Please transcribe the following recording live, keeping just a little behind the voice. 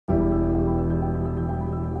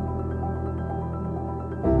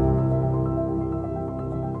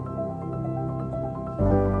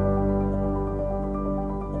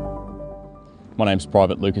My name's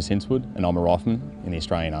Private Lucas Hinselwood and I'm a rifleman in the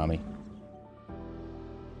Australian Army.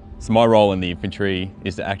 So my role in the infantry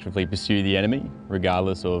is to actively pursue the enemy,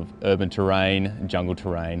 regardless of urban terrain, jungle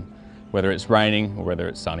terrain, whether it's raining or whether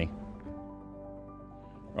it's sunny.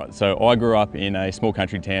 Right, so I grew up in a small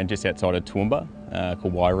country town just outside of Toowoomba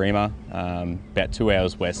called Wyreem, about 2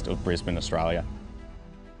 hours west of Brisbane, Australia.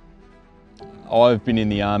 I've been in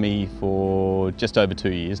the Army for just over 2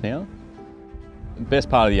 years now. The best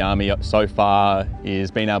part of the Army so far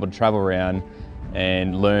is being able to travel around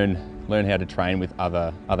and learn how to train with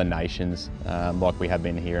other nations, like we have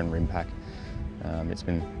been here in RIMPAC. It's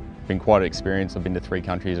been quite an experience. I've been to 3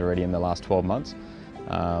 countries already in the last 12 months.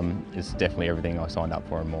 It's definitely everything I signed up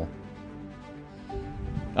for and more.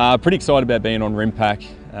 Pretty excited about being on RIMPAC.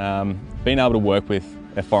 Being able to work with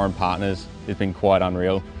our foreign partners has been quite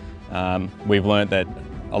unreal. We've learnt that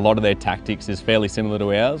a lot of their tactics is fairly similar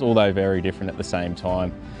to ours, although very different at the same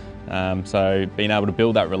time. So being able to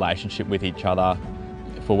build that relationship with each other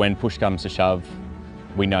for when push comes to shove,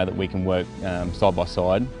 we know that we can work side by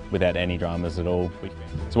side without any dramas at all.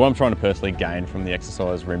 So what I'm trying to personally gain from the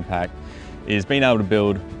exercise RIMPAC is being able to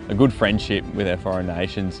build a good friendship with our foreign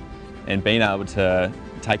nations and being able to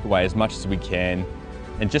take away as much as we can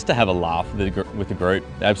and just to have a laugh with the group.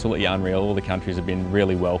 Absolutely unreal. All the countries have been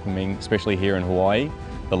really welcoming, especially here in Hawaii.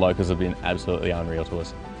 The locals have been absolutely unreal to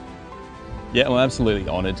us. Yeah, I'm absolutely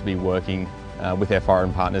honoured to be working with our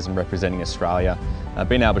foreign partners and representing Australia.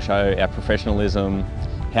 Being able to show our professionalism,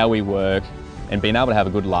 how we work, and being able to have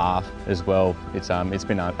a good laugh as well. It's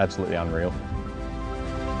been absolutely unreal.